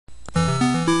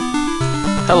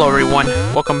Hello everyone,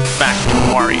 welcome back to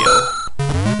Wario.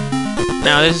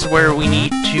 Now this is where we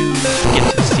need to get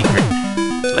to the secret,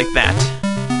 like that.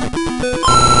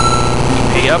 You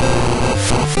pay up,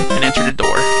 and enter the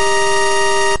door.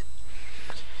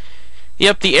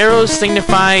 Yep, the arrows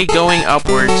signify going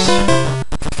upwards,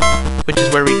 which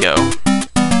is where we go.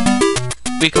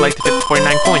 We collected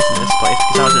 49 coins in this place,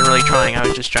 because I wasn't really trying, I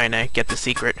was just trying to get the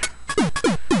secret.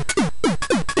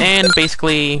 And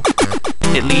basically,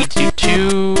 it leads you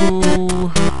to...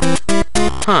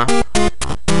 a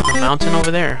mountain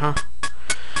over there, huh?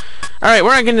 Alright,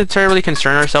 we're not going to terribly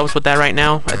concern ourselves with that right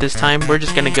now, at this time. We're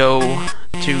just going to go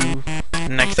to the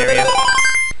next area.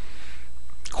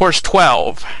 Course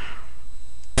 12.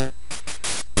 You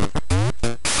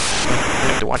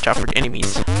have to watch out for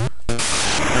enemies.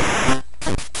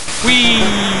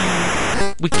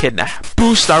 We can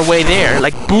boost our way there,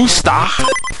 like booster.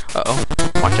 Uh-oh,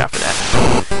 watch out for that.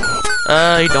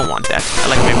 I don't want that. I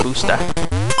like my booster.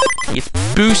 It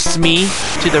boosts me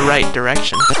to the right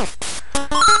direction. What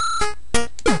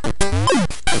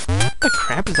the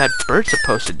crap is that bird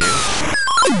supposed to do?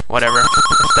 Whatever,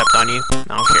 I stepped on you.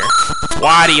 I don't care.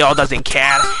 Wario doesn't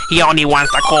care. He only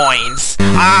wants the coins.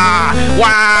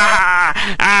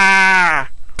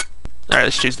 Alright,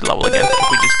 let's choose the level again.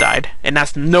 We just died. And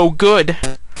that's no good.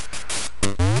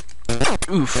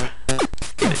 Oof.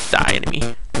 Gonna die,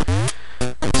 enemy.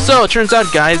 So, it turns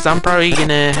out, guys, I'm probably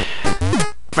gonna...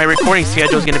 my recording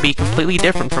schedule is gonna be completely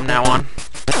different from now on.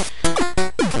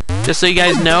 Just so you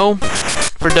guys know,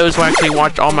 for those who actually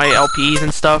watch all my LPs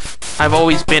and stuff, I've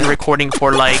always been recording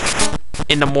for, like,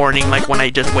 in the morning, like when I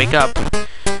just wake up.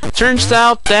 Turns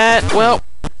out that, well...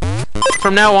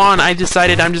 from now on, I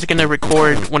decided I'm just gonna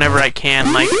record whenever I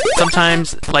can, like,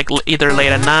 sometimes, like, either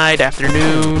late at night,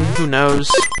 afternoon, who knows.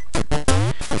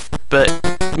 But,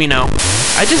 you know,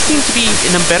 I just seem to be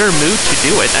in a better mood to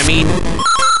do it. I mean,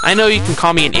 I know you can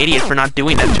call me an idiot for not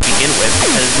doing that to begin with,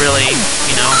 because really,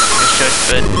 you know, I should,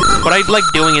 but what I like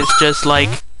doing is just,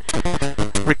 like,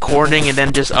 recording and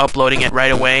then just uploading it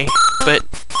right away. But,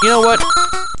 you know what?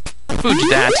 Fudge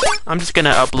that. I'm just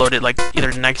gonna upload it, like, either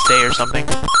the next day or something.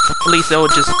 At least it'll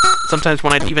just, sometimes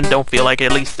when I even don't feel like it,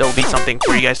 at least there'll be something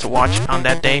for you guys to watch on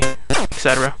that day,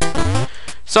 etc.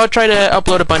 So I'll try to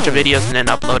upload a bunch of videos and then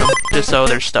upload them, just so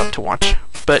there's stuff to watch.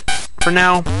 But, for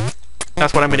now,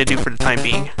 that's what I'm gonna do for the time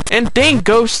being. And dang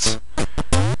ghosts! I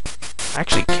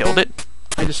actually killed it.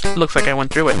 I just, looks like I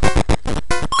went through it.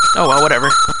 Oh well, whatever.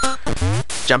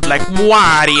 Jump like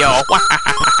Wario!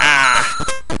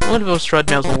 One of those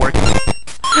treadmills will work.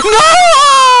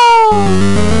 No!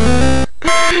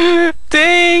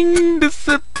 Dang! This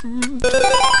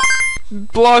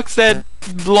blogs that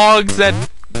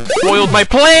spoiled my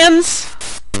plans!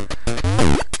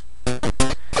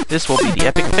 This will be the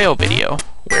epic fail video,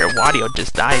 where Wario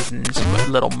just dies in his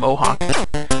little mohawk.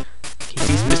 He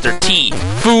sees Mr. T.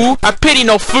 Foo! I pity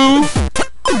no foo!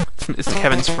 It's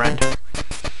Kevin's friend.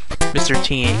 Mr.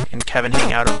 T and Kevin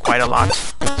hang out quite a lot,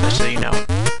 just so you know.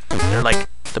 They're like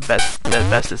the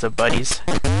bestest of buddies.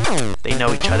 They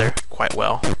know each other quite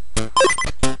well.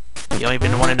 You don't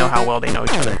even want to know how well they know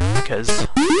each other, because...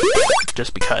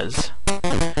 just because.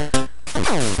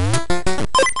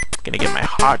 Gonna get my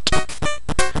heart.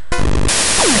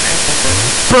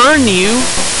 Burn you!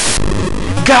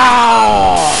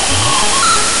 Go!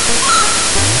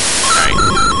 Alright,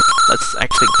 let's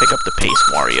actually pick up the pace,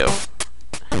 Wario.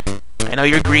 I know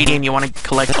you're greedy and you want to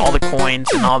collect all the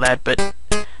coins and all that, but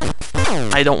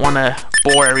I don't want to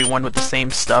bore everyone with the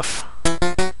same stuff.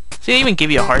 See, they even give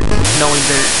you a heart, knowing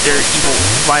they're evil,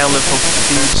 vile little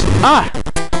dudes.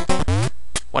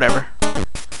 Whatever.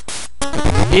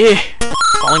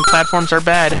 Falling platforms are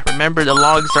bad. Remember, the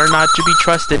logs are not to be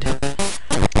trusted.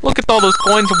 Look at all those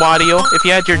coins, Wario. If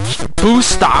you had your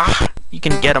booster, you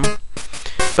can get them.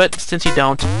 But since you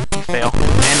don't, you fail.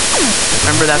 And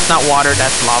remember, that's not water,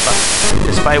 that's lava.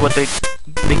 Despite what the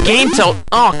game tells.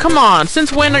 Oh, come on!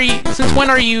 Since when are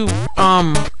you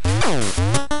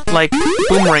like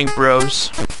boomerang bros?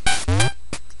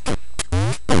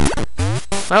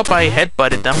 Well, I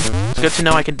headbutted them. It's good to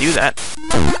know I can do that.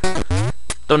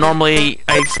 Though normally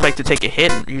I expect to take a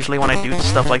hit. Usually when I do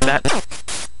stuff like that.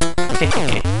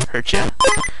 Hurt ya.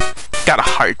 Got a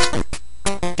heart.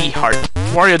 The heart.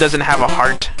 Wario doesn't have a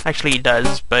heart. Actually, he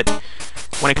does, but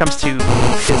when it comes to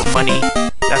his money,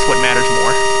 that's what matters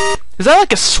more. Is that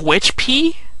like a switch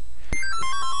pea?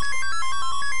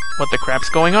 What the crap's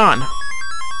going on?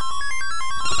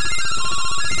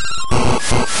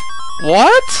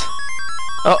 What?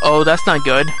 Uh-oh, that's not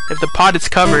good. If the pot is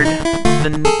covered,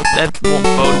 then that won't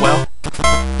bode well.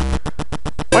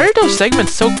 Why are those those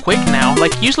segments so quick now?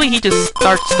 Like, usually he just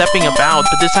starts stepping about,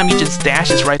 but this time he just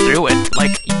dashes right through it.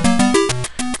 Like,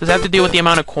 does that have to do with the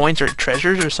amount of coins or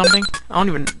treasures or something? I don't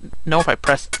even know if I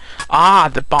pressed... Ah,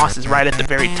 the boss is right at the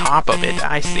very top of it.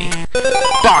 I see.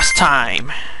 Boss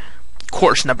time!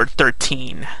 Course number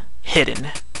 13. Hidden.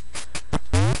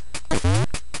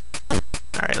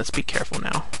 Alright, let's be careful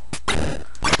now.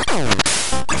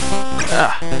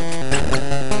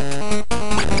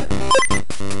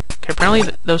 Okay, apparently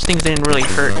those things didn't really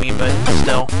hurt me, but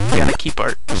still, we gotta keep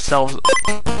ourselves...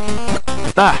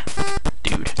 Ah!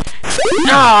 Dude.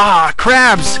 Ah!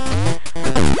 Crabs!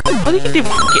 How do you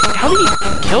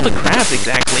kill the crabs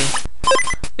exactly?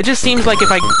 It just seems like if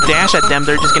I dash at them,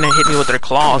 they're just gonna hit me with their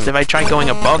claws. If I try going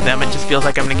above them, it just feels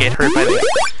like I'm gonna get hurt by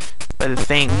the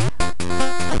thing.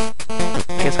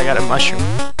 I guess I got a mushroom.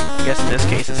 I guess in this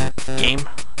case it's a game.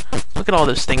 Look at all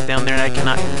those things down there that I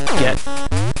cannot get.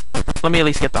 Let me at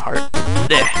least get the heart.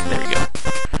 There we go.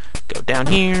 Go down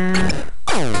here.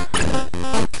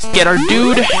 Let's get our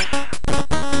dude.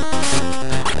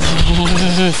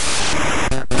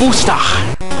 Booster!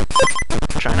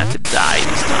 Try not to die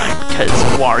this time, because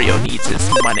Wario needs his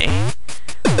money.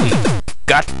 We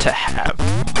got to have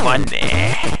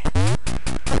money.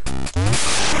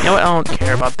 You know what? I don't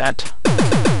care about that.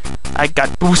 I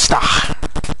got booster.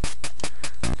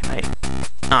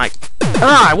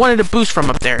 I wanted a boost from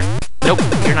up there. Nope,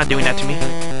 you're not doing that to me.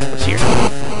 What's here?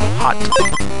 Hot.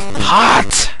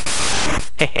 Hot!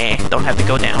 Hehe, don't have to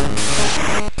go down.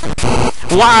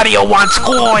 Wario wants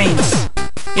coins!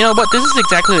 You know what? This is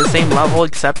exactly the same level,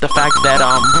 except the fact that,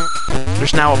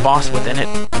 there's now a boss within it.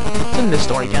 It's in this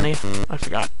story, Kenny. I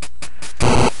forgot.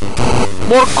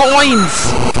 More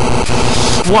coins!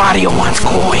 Wario wants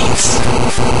coins!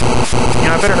 You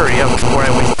know, I better hurry up before I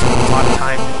waste a lot of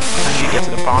time trying to get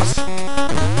to the boss.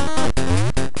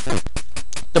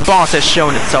 The boss has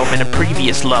shown itself in a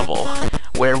previous level,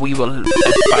 where we will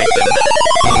fight them.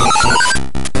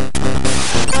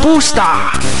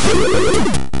 Booster!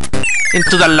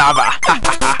 Into the lava!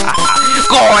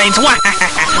 Coins!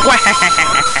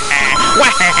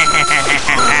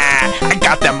 I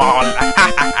got them all!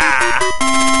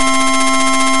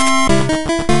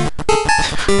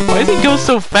 Why does it go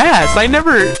so fast? I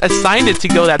never assigned it to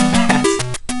go that fast.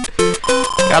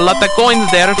 Got a lot of coins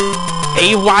there.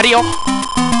 Hey, Wario!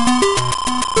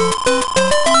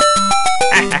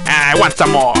 I want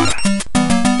some more!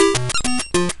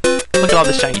 Look at all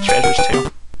the shiny treasures,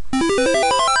 too.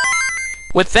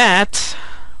 With that,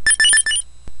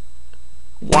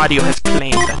 Wario has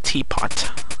claimed a teapot.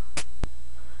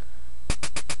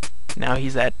 Now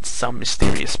he's at some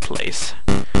mysterious place.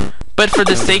 But for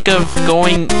the sake of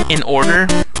going in order,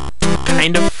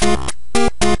 kind of,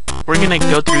 we're gonna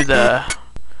go through the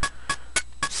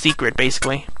secret,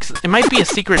 basically. 'Cause it might be a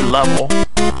secret level.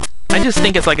 I just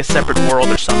think it's like a separate world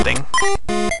or something.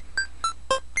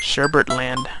 Sherbert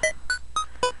Land.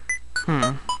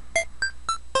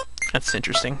 That's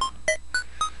interesting.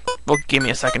 Well, give me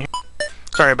a second here.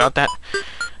 Sorry about that.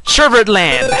 Sherbert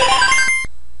Land!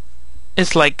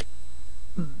 It's like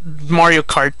Mario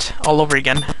Kart all over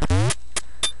again.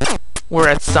 We're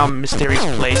at some mysterious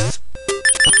place.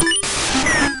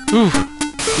 Ooh,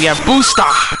 we have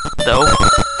Booster, though.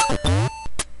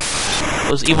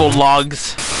 Those evil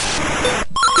logs.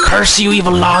 Curse you,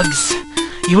 evil logs!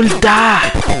 You will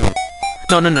die!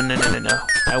 No.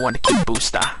 I want to keep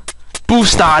Booster.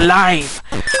 Booster alive!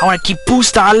 I want to keep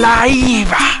Booster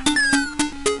alive!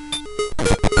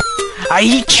 I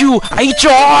eat you! I eat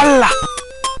you all!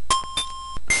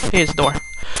 Here's the door.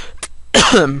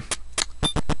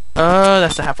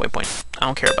 That's the halfway point. I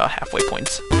don't care about halfway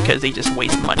points, because they just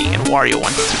waste money, and Wario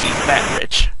wants to be fat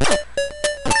rich.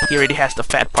 He already has the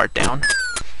fat part down.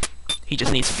 He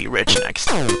just needs to be rich next.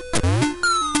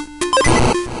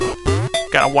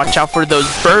 Gotta watch out for those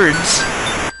birds.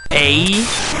 Eh?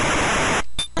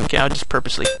 Okay, I'll just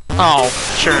purposely... Oh,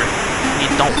 sure. You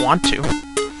don't want to.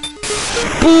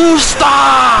 Booster!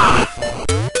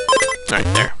 Right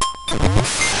there.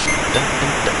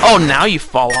 Oh, now you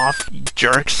fall off, you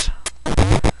jerks.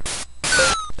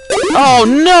 Oh,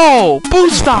 no!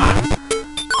 Booster!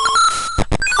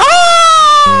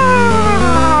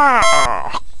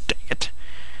 Ah! Dang it.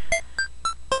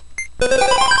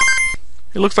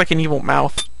 It looks like an evil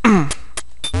mouth. You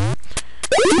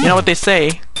know what they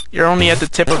say? You're only at the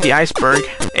tip of the iceberg,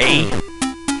 eh?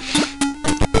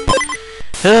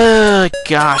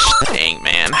 Gosh dang,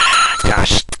 man.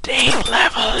 Gosh dang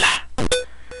level.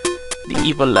 The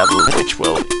evil level which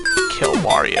will kill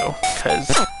Wario, because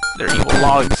they're evil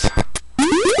logs.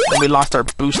 And we lost our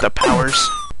booster powers.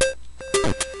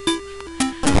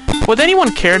 Would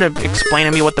anyone care to explain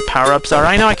to me what the power-ups are?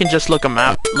 I know I can just look them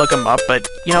up, but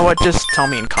you know what? Just tell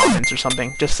me in comments or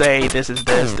something. Just say, this is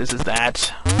this, this is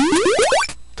that.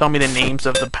 Tell me the names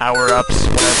of the power-ups,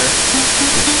 whatever.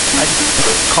 I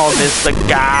just call this the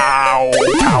Gao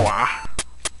Power.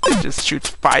 It just shoots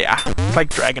fire. It's like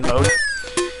Dragon Mode.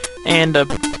 And a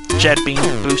Jet Beam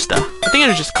Booster. I think it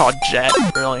was just called Jet,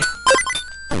 really.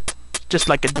 Just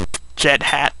like a jet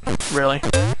hat, really.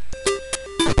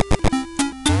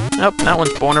 Nope, that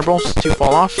one's vulnerable to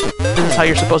fall off. This is how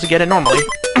you're supposed to get it normally.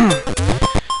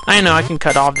 I know I can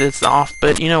cut all this off,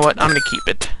 but you know what? I'm gonna keep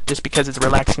it. Just because it's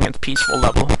relaxing and peaceful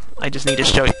level. I just need to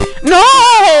show you.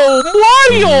 No!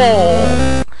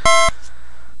 Wario!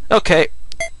 Okay.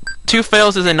 2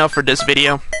 fails is enough for this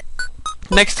video.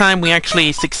 Next time we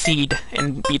actually succeed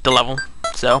and beat the level.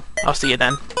 So, I'll see you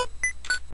then.